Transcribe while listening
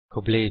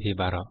Koble pi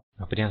baro.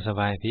 Apedian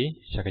sabai pi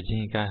shaka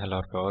jinkai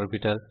halor ka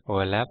orbital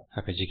overlap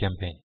haka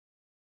G-campaign.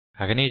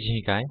 Hagani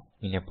jinkai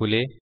minya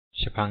pule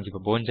shapang ki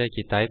bonjai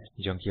ki type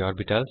jong ki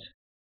orbitals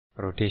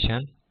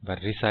rotation but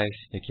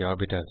resize ki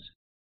orbitals.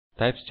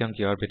 Types jong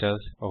ki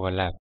orbitals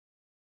overlap.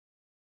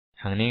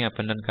 Hangning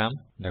apandan kam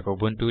da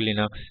Ubuntu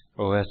Linux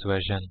OS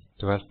version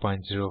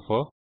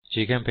 12.04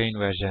 G-campaign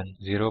version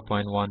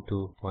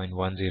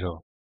 0.12.10.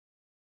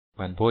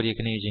 Ban board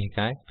yakni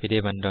jinkai pide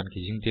bandon ki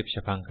jingtip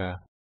shapangka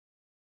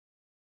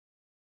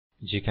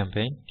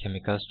G-campaign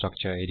chemical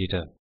structure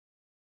editor.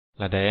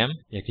 Ladayam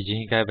yaki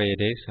jinkai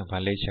bayade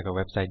sampalai shaka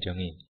website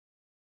jongi.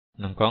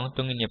 Nangkong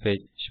tungin ya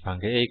page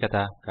shapangka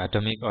kata ka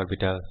atomic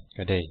orbital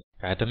kadai.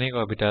 Ka atomic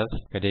orbitals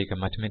kadai ka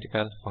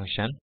mathematical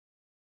function.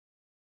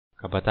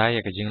 Ka batay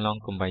ya ka jinglong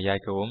kumbayay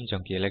ka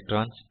jongki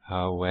electrons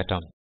hau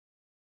atom.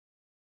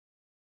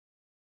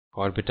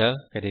 Orbital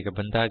kadai ka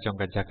banta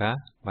jongka jaka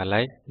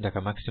balai da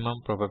ka maximum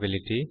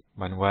probability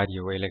banwad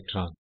yu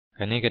electron.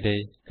 Kani kadai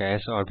ka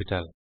s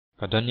orbital.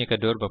 Kadonya ka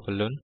dor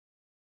bapulun.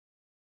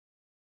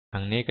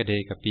 Hangne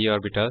kadai ka p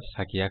orbitals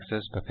haki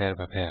access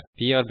bafer. P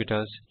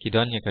orbitals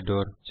kidonya ka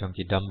dor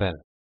jongki dumbbell.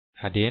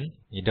 Hadin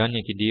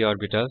idonya ki d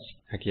orbitals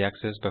haki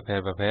access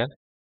bafer.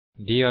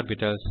 D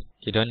orbitals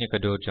kidonya ka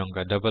dor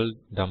jongka double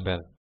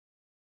dumbbell.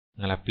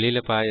 Ngala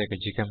pili pa ya ka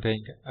G-campaign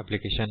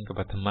application ka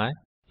batamai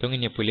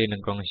tungin ya puli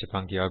nangkong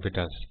shapang ki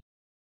orbitals.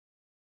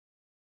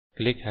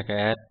 Click haka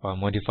add or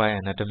modify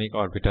an atomic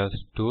orbitals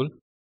tool.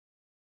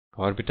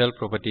 Orbital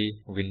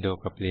property window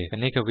ka play.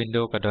 Kani ka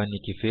window ka don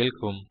iki field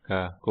kum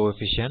ka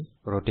coefficient,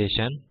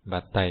 rotation,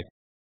 but type.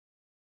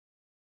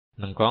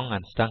 Nangkong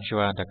an stang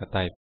shwa da ka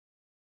type.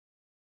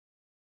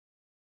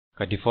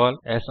 Ka default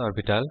s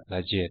orbital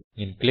la jet.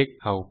 In click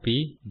how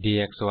p,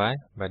 dxy,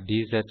 but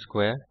dz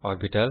square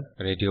orbital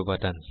radio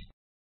buttons.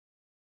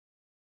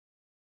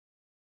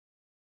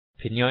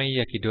 Pinyoi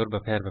ya ki dor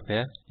bafer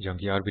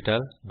jongki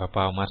orbital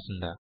bapau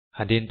marsunda.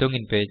 Hadin tung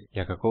in page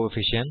ya ka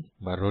coefficient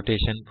but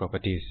rotation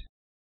properties.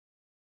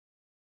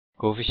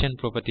 Coefficient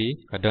property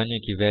kadonya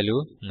ki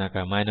value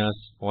naka minus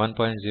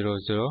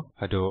 1.00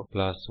 hado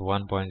plus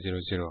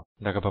 1.00.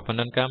 Daka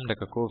papandan kam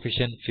daka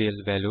coefficient field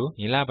value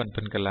nilaban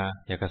penkala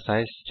yaka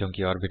size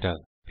jongki orbital.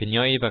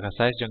 Pinyoi baka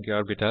size jongki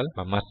orbital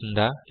ba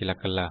masunda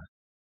kilakala.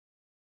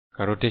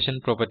 Ka rotation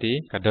property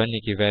kadonya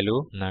ki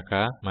value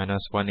naka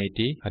minus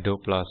 180 hado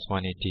plus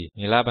 180.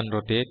 Nilaban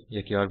rotate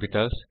yaki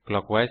orbitals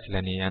clockwise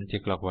lani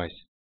anti-clockwise.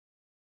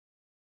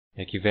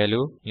 Yaki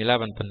value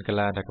nilaban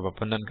penkala daka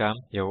papandan kam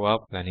yaw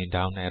up lani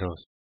down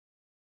arrows.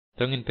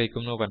 Tungin pay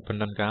kumno ban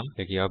pandan kam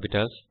yaki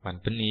orbitals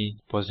ban peni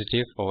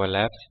positive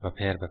overlaps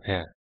bafer.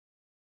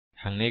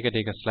 Hangne ka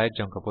deka slide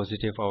jongka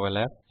positive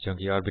overlap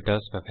jongki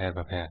orbitals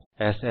bafer.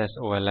 SS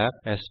overlap,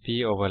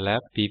 SP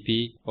overlap,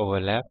 PP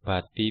overlap,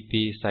 but PP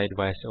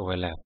sidewise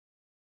overlap.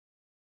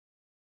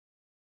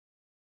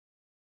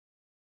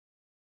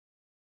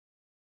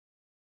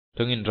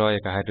 Tungin draw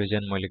yaka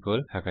hydrogen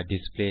molecule haka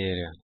display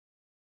area.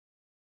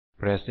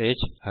 Press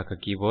H haka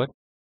keyboard.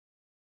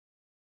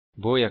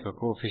 Bo yaka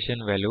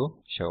coefficient value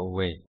show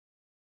away.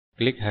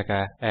 Click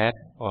haka add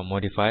or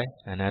modify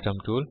an atom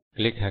tool.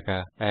 Click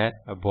haka add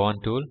a bond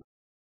tool.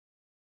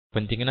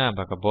 Pentingna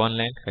baka bond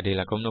length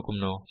kadila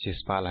kumno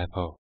sispa lai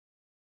pau.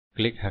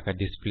 Click haka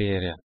display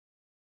area.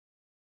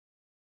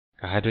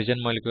 Ka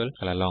hydrogen molecule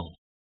kala long.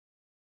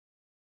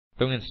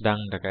 Tungin sedang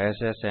daka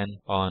SSN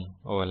on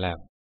overlap.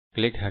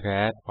 Click haka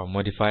add or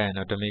modify an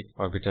atomic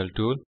orbital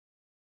tool.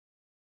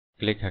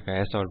 Click haka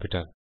s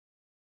orbital.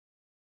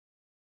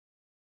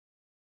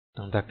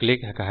 Tangta click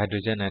haka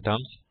hydrogen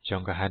atoms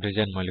jongka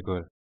hydrogen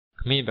molecule.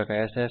 Kmi baka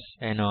SS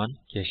anon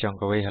ki shong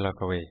kaway halo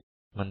kaway.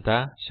 Manta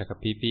shaka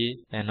PP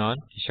anon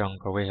ki shong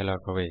kaway halo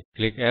kaway.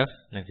 Click F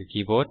na ki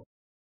keyboard.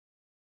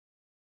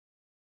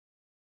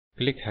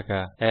 Click haka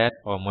add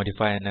or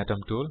modify an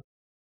atom tool.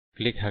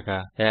 Click haka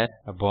add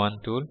a bond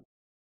tool.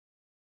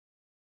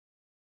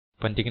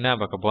 Pentingna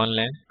baka bond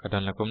length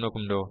kadon la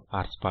kumno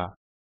arspa.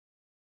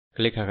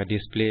 Click haka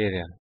display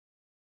area.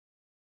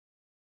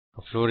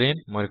 A fluorine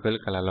molecule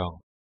kala long.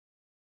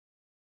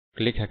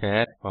 Click haka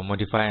add or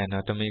modify an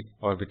atomic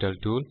orbital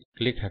tool.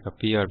 Click haka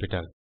p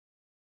orbital.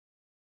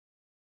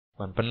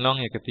 Wan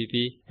penlong yaka pp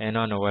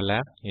anon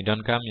overlap.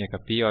 Idon kam yaka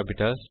p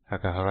orbitals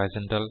haka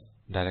horizontal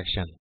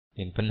direction.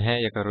 In penhe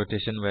yaka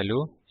rotation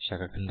value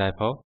shaka khandai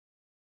pau.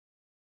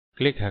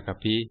 Click haka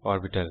p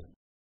orbital.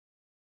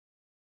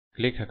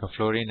 Click haka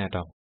fluorine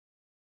atom.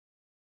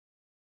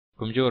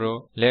 Kumjoro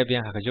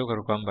lebiang haka jogar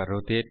kwamba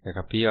rotate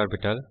yaka p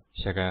orbital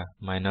shaka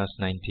minus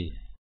 90.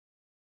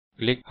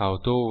 Click how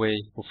two-way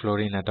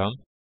fluorine atom.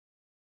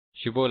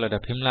 Shibo lada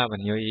phimla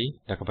ban yoi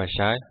daka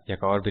bashai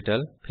yaka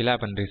orbital phila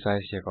ban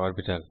resize yaka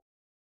orbital.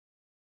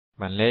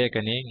 Ban le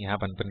yaka ni yaha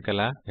ban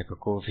penkala yaka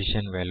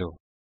coefficient value.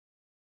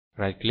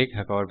 Right click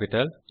haka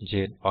orbital,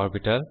 jet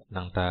orbital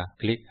nangta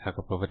click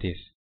haka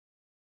properties.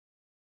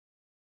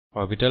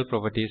 Orbital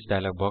properties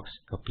dialog box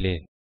ka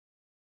play.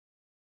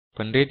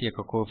 Pandit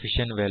yaka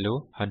coefficient value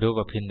hado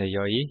baphinda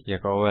yoi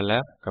yaka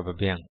overlap ka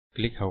babiang.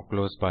 Click how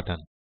close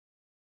button.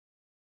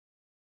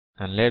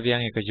 Han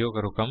lebiang yaka jo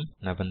karukam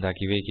na benda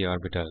kiwe ki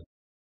orbital.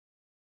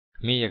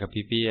 Mi yaka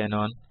pp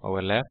anon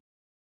overlap.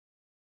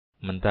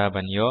 Menta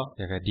banyo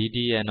yaka dd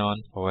anon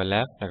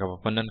overlap yaka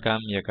papandan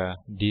kam yaka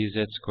dz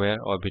square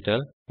orbital.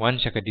 One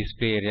yaka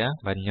display area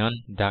banyon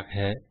dark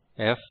hai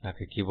f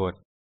naka keyboard.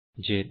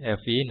 J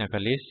fe naka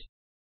list.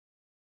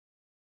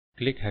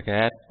 Click haka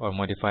add or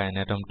modify an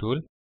atom tool.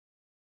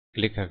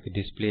 Click haka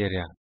display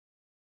area.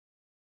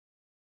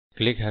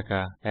 Click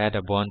haka add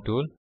a bond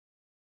tool.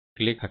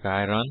 Click haka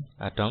iron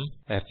atom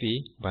Fe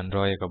ban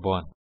draw yaka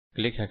bond.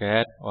 Click haka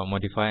add or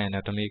modify an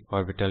atomic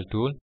orbital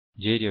tool.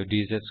 J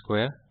dz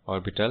square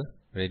orbital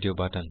radio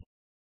button.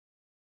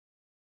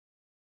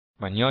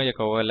 Banyo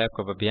yaka overlap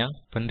ka babiang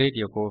pendid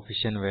your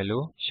coefficient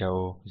value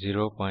show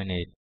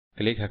 0.8.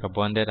 Click haka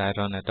bonded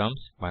iron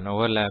atoms ban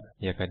overlap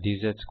yaka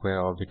dz square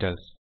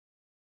orbitals.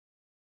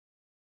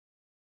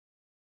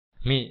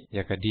 Mi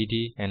yaka dd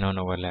anon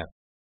overlap.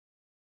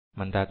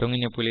 Mantatong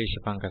ini pulih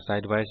sepangka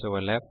sidewise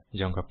overlap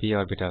jongka p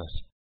orbitals.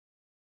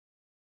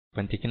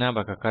 Pentikna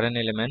baka current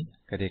element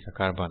kadeka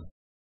carbon.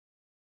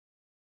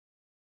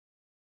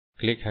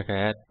 Click haka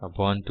add a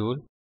bond tool.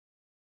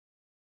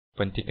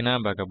 Pentikna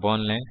baka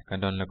bond length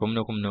kadon na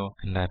kumno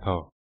kandai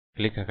pau.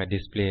 Click haka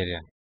display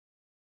area.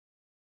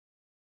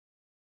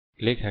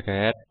 Click haka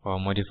add or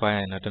modify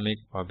an atomic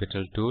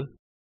orbital tool.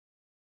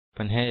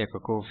 Penhe yaka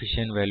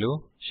coefficient value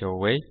show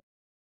weight.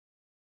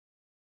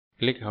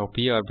 Click how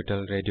p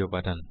orbital radio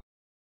button.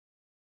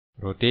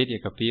 Rotate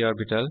yaka p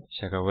orbital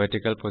shaka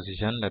vertical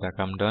position leta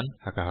come down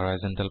haka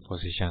horizontal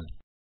position.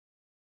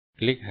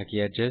 Click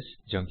haki edges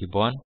jonki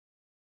bond.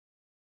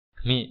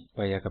 Mi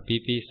by yaka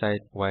pp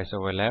side wise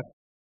overlap.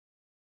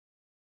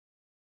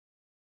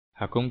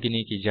 Hakum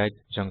kini ki jait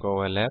jonka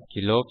overlap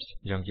ki lobes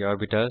jonki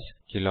orbitals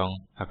ki long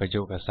haka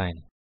joka sign.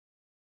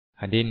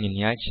 Hadin min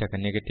yait shaka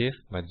negative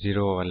but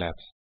zero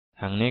overlaps.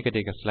 Hang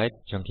negative slide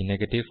jonki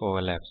negative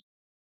overlaps.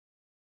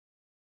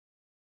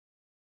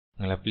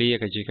 Ngelapli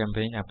yaka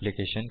G-campaign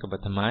application ke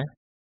batamai.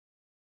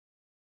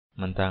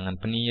 Mentangan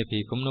peni yapi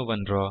kumno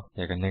ban draw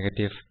yaka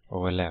negative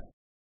overlap.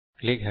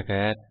 Click haka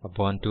add a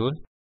bond tool.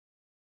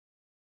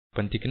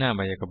 Pentikna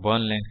ba yaka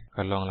bond length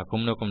kalong la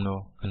kumno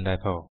kandai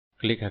pau.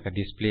 Click haka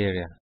display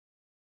area.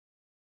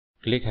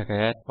 Click haka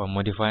add or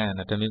modify an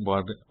atomic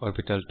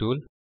orbital tool.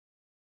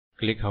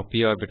 Click how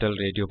p orbital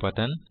radio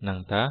button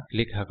nangta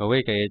click haka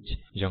way ka edge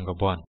jonga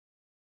bond.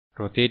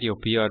 Rotate your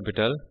p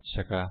orbital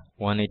shaka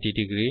 180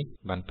 degree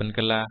ban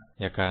penkala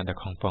yaka da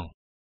khongpong.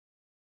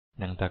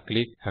 Nangta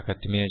click haka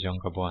timia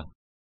jonga bond.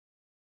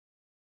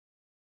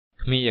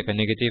 Khmi yaka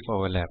negative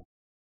overlap.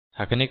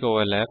 Hakanik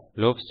overlap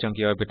lobes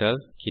jonki orbital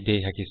kide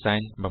haki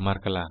sign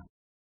bamarkala.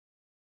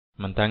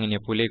 Mantangin ya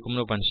pule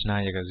kumno banshna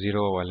yaka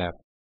zero overlap.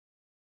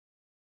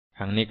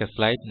 Hangni ka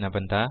slide na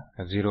banta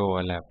ka zero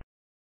overlap.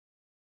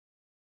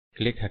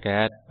 Click haka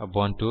add a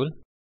bond tool.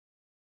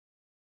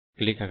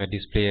 Click haka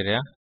display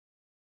area.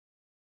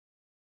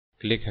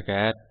 Click haka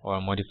add or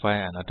modify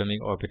an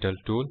atomic orbital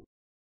tool.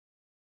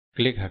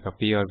 Click haka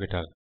p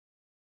orbital.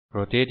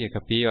 Rotate yaka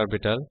p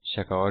orbital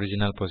shaka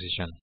original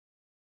position.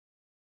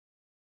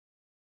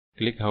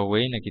 Click how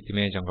way na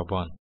kitime jonga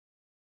bond.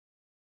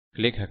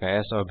 Click haka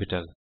s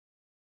orbital.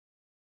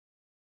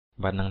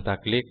 Bad nang ta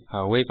click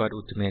how way bad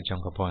utime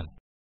jonga bond.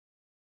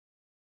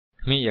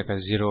 Mi yaka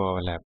zero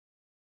overlap.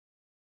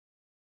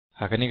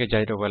 Hakani ka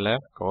jait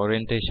overlap ka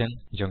orientation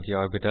jonki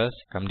orbitals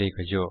kamdi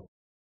ka jo.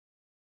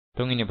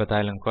 Tung ini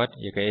batai langkot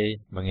yaka a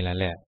bangila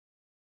le.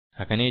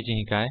 Hakani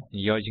jingkai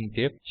yo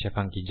jingtip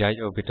shafang ki jait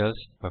orbitals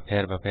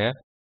bapair.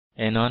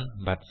 Anon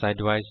but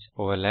sidewise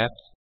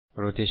overlaps.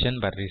 Rotation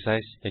but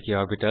resize yaki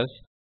orbitals.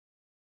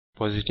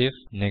 Positive,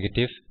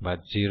 negative but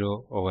zero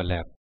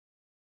overlap.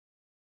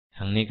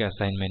 Hangni ka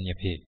assignment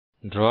yapi.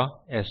 Draw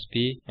sp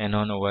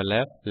anon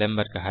overlap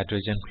lembar ka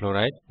hydrogen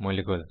chloride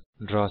molecule.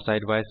 Draw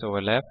sidewise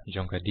overlap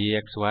jonka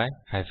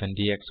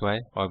dxy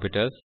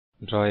orbitals.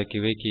 Draw yaki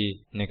ki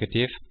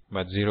negative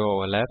but zero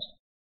overlaps.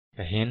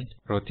 A hint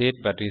rotate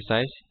but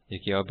resize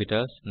yaki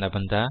orbitals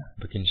nabanda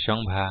bikin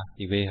shong bha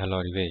iwe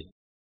halor iwe.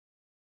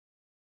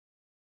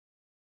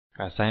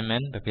 Ka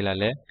assignment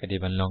bapilale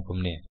kadiban long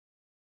kumne.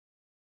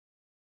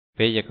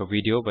 Page yaka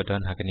video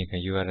button hakani ka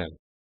URL.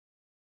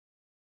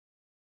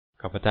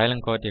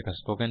 Kapatailan code yaka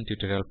spoken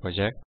tutorial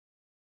project.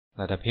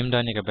 Lada phimda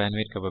ni ka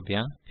bandwidth ka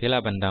babiang phila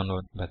ban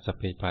download bat sa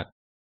page pat.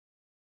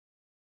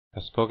 Ka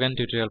spoken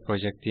tutorial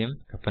project team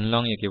ka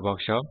panlong yaki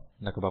workshop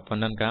na ka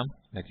bapandan kam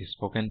laki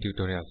spoken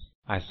tutorials.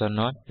 Aisar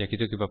not yaki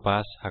tu ki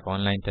pass hak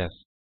online test.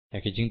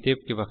 Yaki jingtip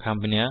ki ba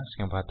khambnia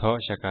skang phatho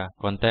shaka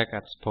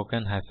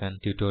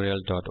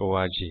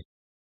contact@spoken-tutorial.org.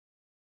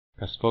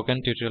 Ka spoken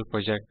tutorial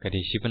project ka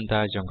di shibanta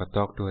jong ka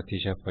talk to a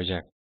teacher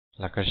project.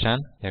 Lakarshan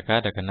yaka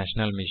daka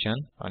national mission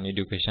on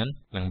education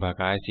langba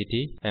ka ICT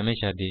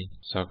MHRD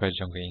Sarkar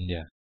jong ka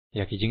India.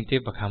 Yaki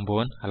jingtip ba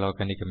khambon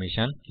halokani ka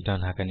mission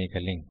idon hakani ka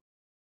link.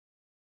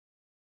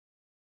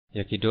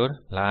 Yaki dor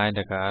laai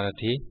daka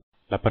arathi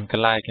lapan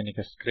kalai kani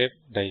ka script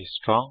dai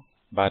strong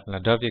but la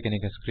dab yakani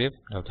ka script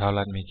daw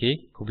thawlat miki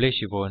kuble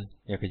shibon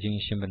yaki jing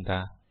shimbanta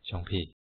jongphi.